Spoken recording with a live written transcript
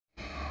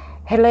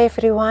Hello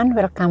everyone,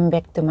 welcome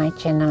back to my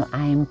channel.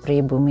 I am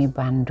Pribumi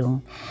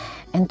Bandung,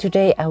 and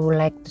today I would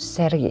like to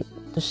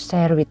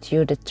share with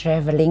you the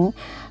traveling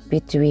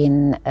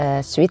between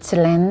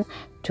Switzerland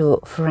to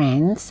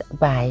France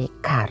by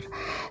car.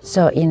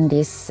 So in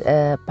this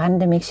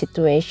pandemic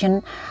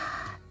situation,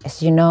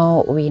 as you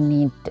know, we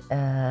need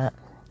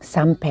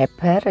some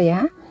paper,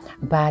 yeah,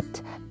 but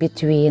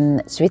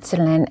between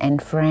Switzerland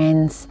and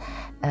France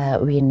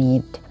we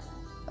need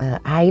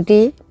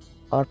ID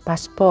or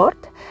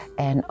passport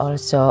and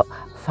also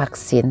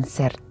vaccine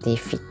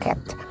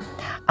certificate.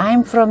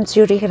 I'm from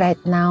Zurich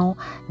right now.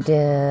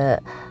 The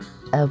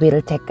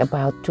will take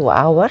about 2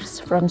 hours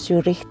from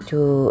Zurich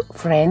to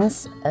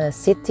France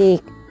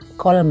city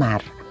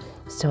Colmar.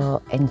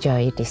 So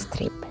enjoy this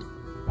trip.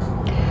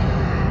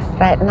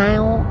 Right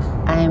now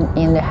I'm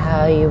in the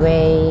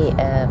highway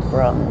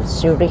from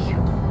Zurich.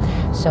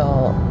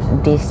 So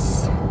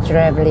this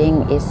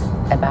traveling is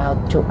about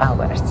 2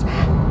 hours.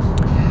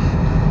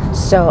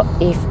 So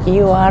if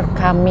you are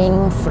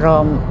coming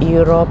from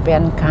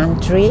European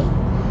country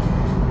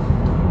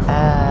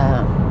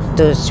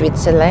to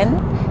Switzerland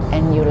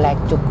and you like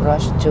to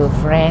cross to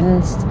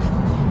France,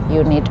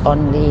 you need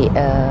only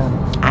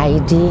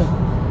ID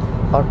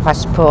or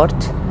passport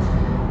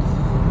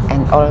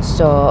and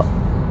also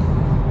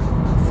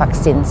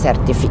vaccine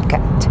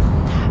certificate.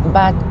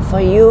 But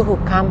for you who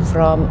come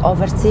from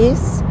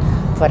overseas,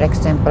 for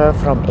example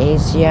from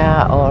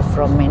Asia or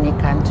from many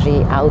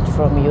countries out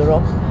from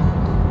Europe,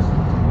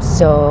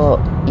 so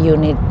you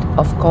need,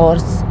 of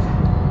course,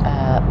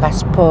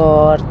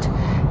 passport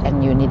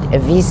and you need a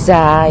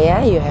visa.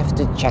 Yeah, you have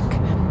to check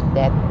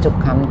that to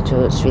come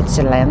to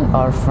Switzerland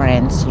or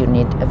France you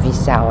need a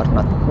visa or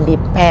not.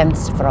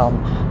 Depends from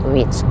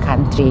which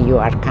country you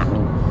are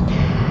coming.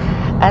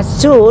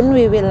 Soon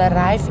we will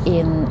arrive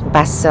in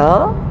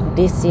Basel.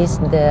 This is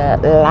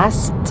the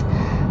last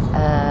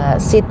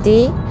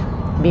city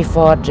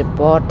before the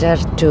border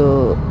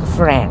to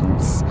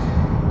France,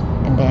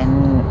 and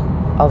then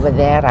over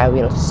there I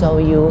will show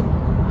you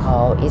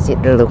how is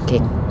it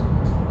looking.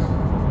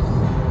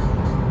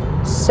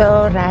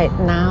 So right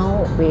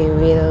now we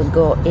will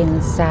go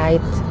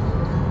inside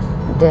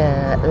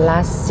the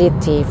last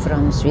city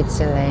from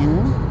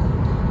Switzerland.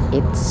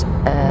 It's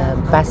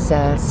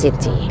Basel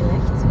city.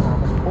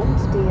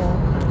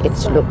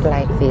 It's look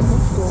like this.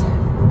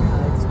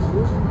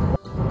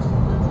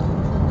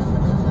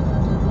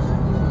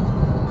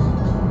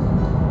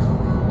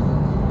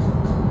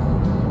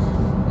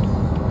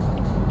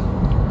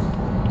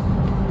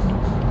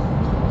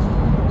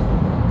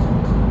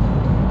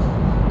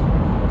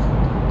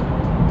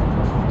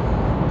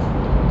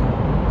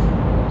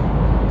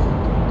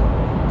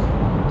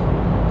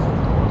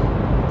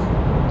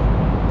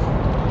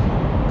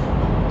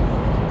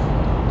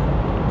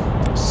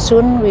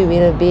 Soon we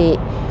will be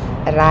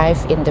arrive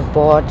in the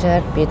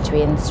border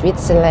between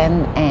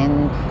Switzerland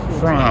and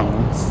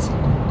France.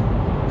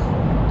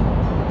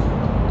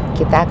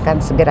 Kita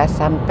akan segera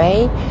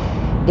sampai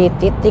di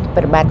titik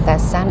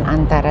perbatasan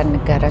antara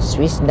negara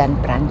Swiss dan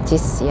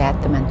Perancis ya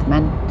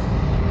teman-teman.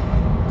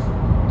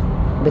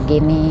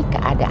 Begini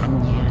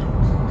keadaannya.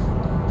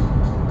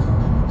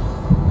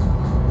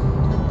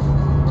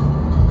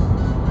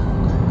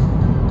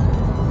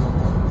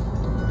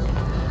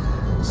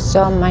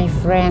 So my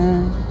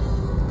friend,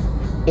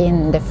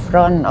 in the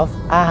front of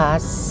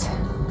us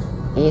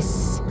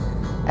is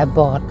a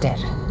border.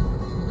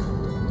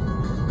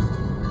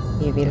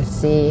 We will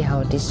see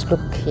how this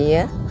look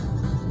here.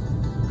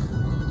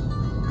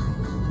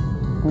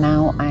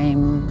 Now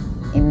I'm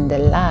in the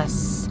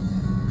last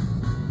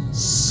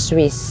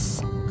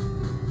Swiss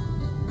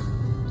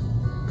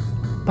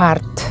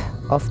part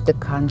of the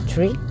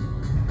country.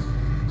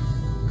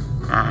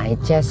 I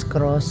just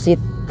cross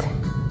it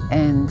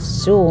and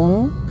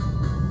soon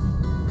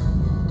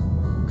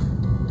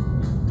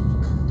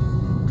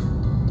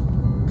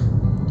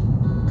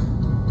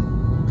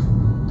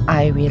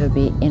I will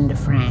be in the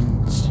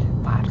French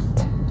part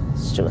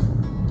soon.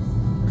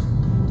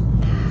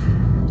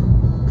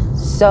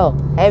 So,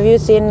 have you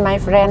seen my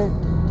friend?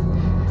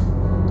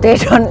 They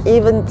don't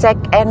even check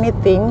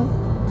anything.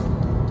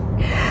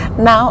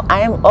 Now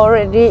I'm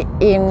already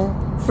in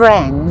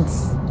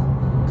France,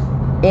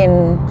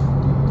 in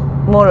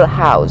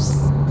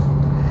Mulhouse.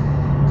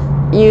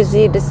 You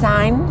see the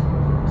sign?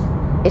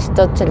 It's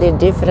totally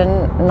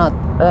different, not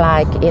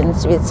like in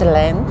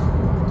Switzerland.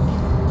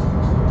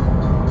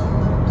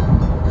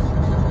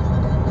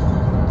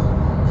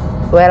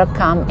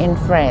 Welcome in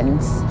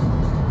France.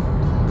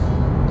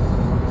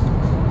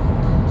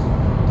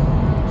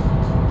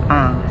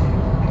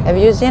 Have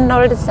you seen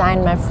all the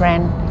sign, my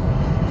friend?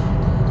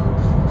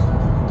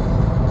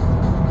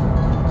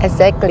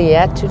 Exactly,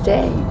 yeah,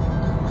 today.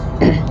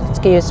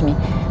 Excuse me.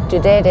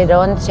 Today they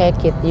don't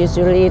check it.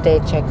 Usually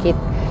they check it.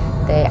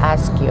 They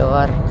ask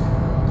your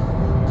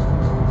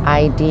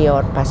ID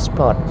or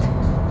passport.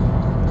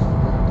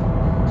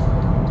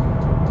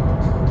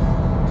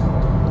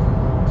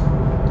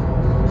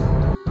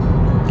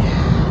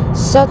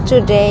 So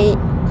today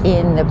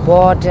in the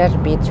border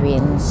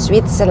between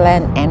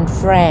Switzerland and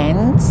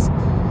France,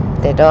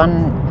 They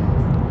don't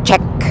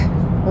check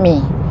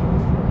me.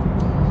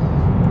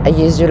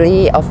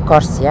 Usually, of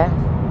course, yeah,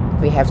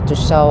 we have to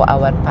show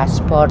our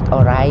passport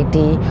or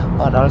ID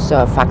or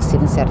also a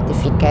vaccine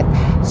certificate,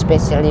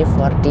 especially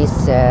for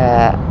this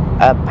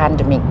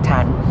pandemic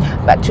time.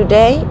 But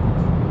today,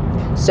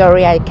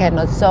 sorry, I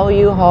cannot show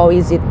you how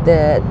is it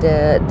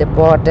the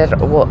border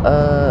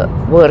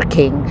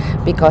working,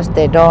 because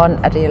they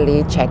don't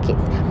really check it.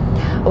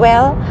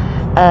 Well,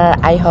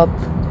 I hope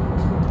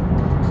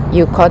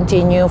you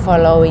continue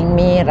following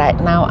me. Right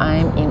now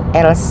I'm in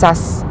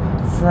Alsace,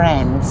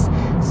 France.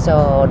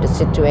 So the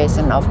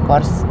situation, of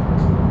course,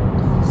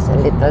 is a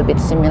little bit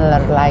similar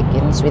like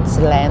in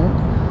Switzerland.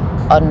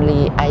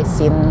 Only I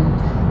seen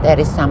there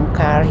is some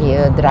car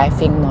here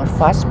driving more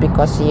fast,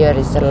 because here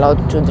is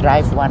allowed to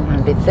drive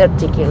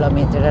 130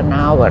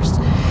 km/h,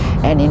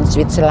 and in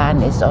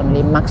Switzerland is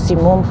only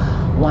maximum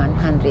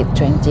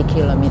 120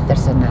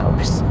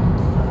 km/h.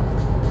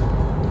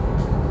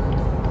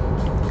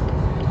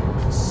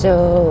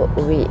 So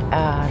we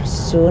are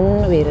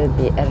soon will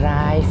be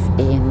arrive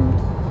in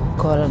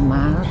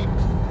Colmar.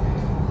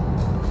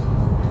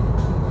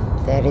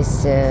 There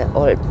is an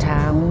old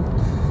town,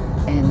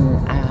 and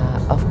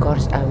of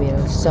course I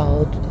will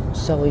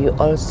show you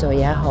also,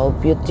 yeah, how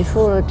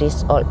beautiful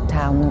this old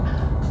town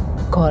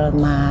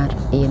Colmar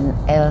in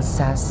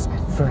Alsace,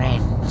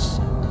 France.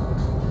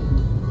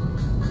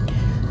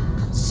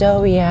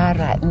 So we are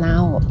right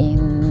now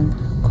in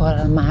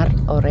Colmar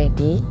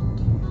already.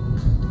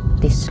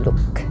 This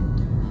look,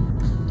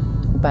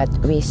 but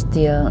we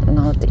still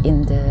not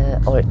in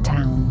the old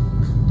town.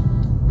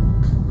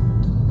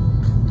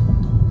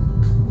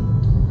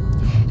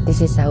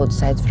 This is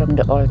outside from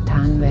the old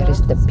town, where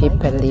is the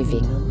people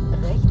living.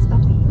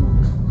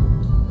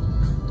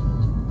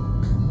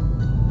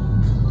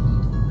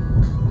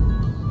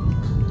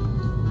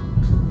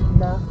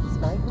 Nach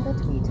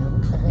 200 Metern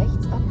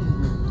rechts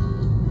abbiegen.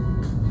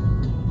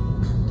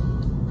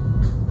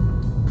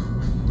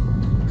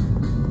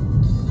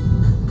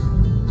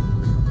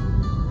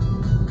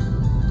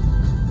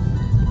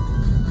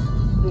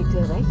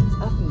 Bitte rechts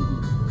abbiegen.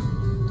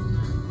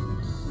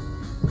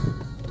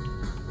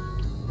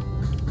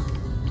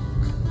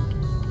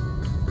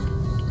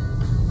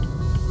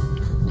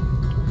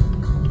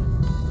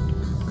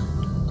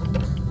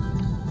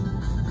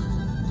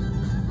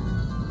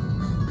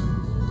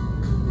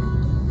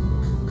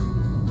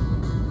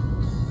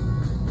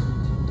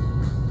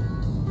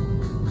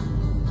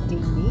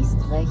 Demnächst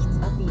rechts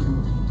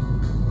abbiegen.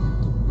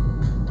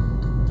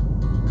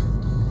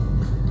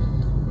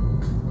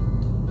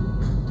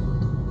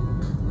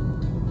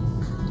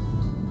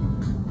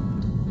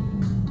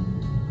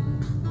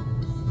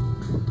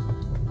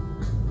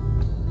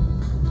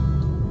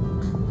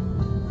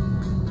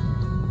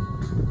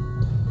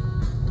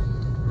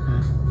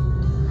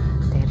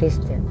 There is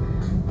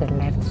the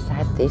left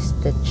side is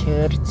the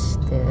church.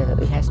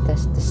 Yes,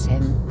 that's the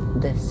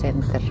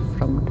center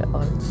from the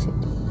old city.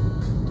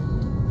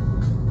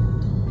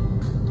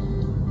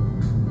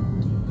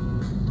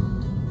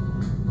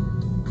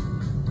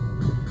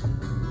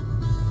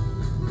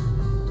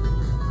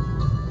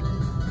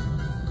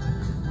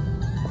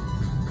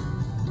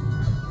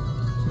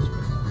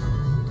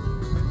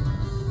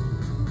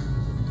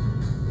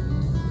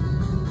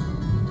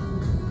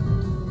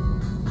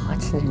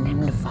 What's the name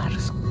of the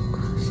forest?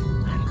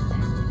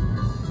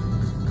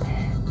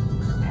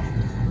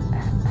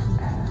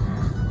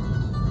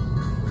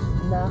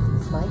 Nach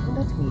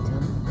 200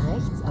 Metern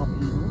rechts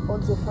abbiegen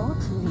und sofort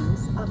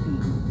links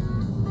abbiegen.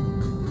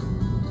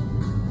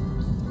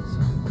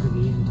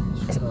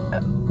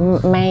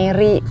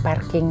 Mary,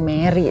 parking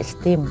Mary,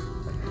 steam.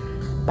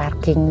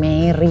 Parking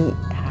Mary,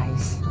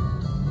 guys.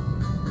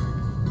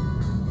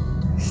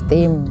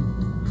 Steam.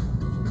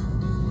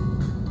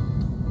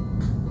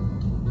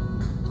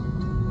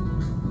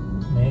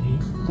 Mary?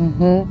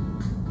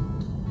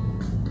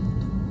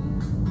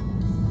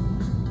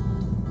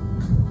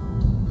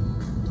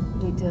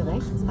 Bitte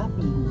rechts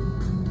abbiegen.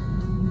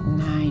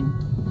 Nein.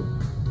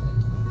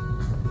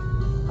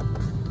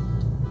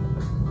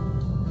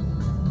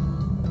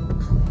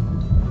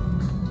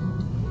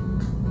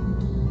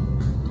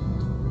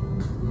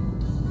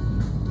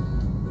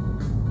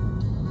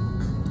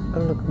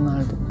 Look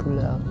mal de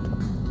coole auto.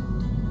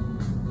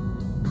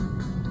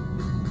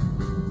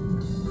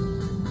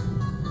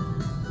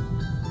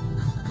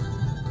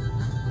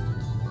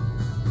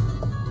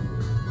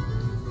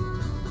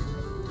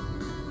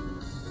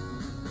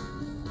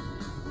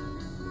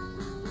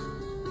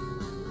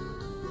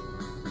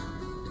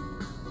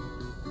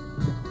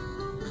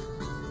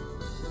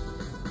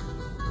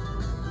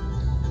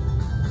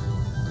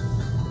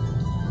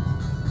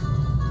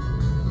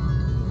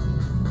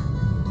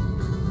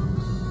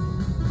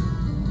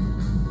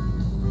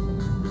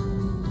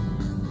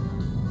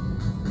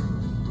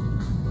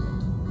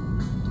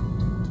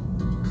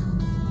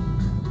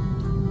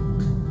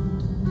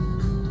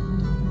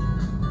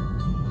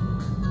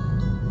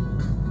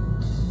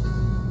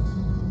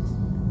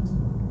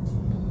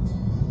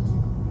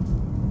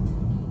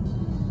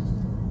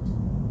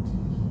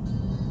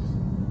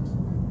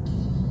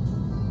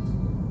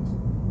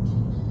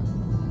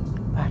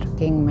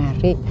 King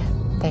Mary,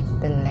 take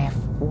the left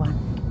one.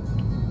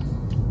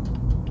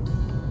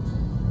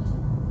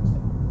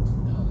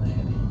 Oh,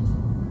 Mary.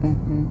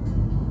 Mm-hmm.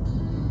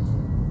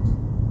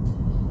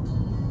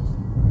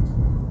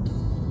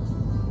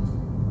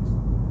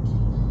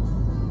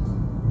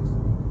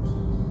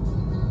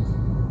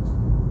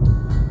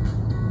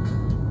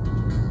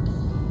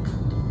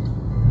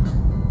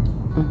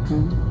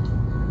 Mm-hmm.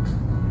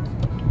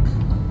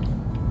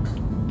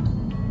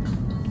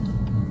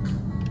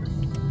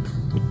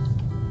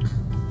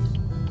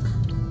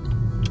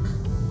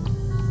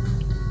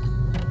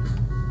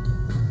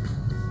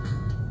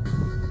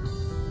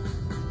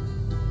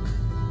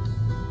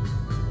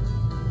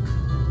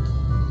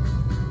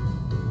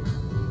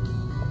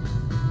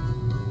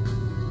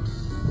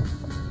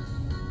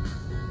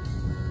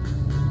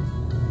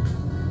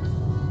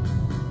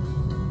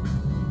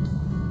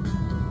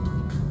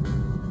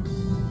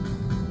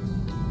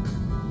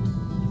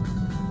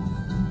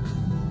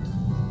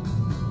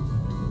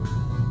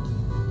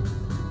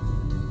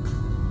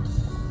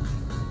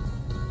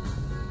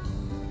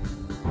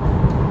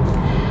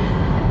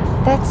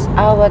 That's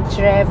our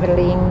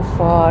traveling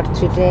for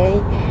today.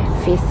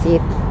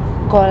 Visit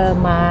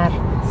Colmar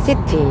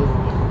City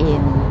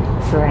in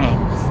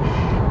France.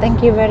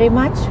 Thank you very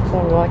much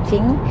for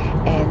watching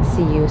and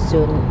see you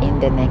soon in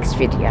the next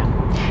video.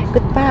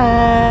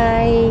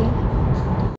 Goodbye.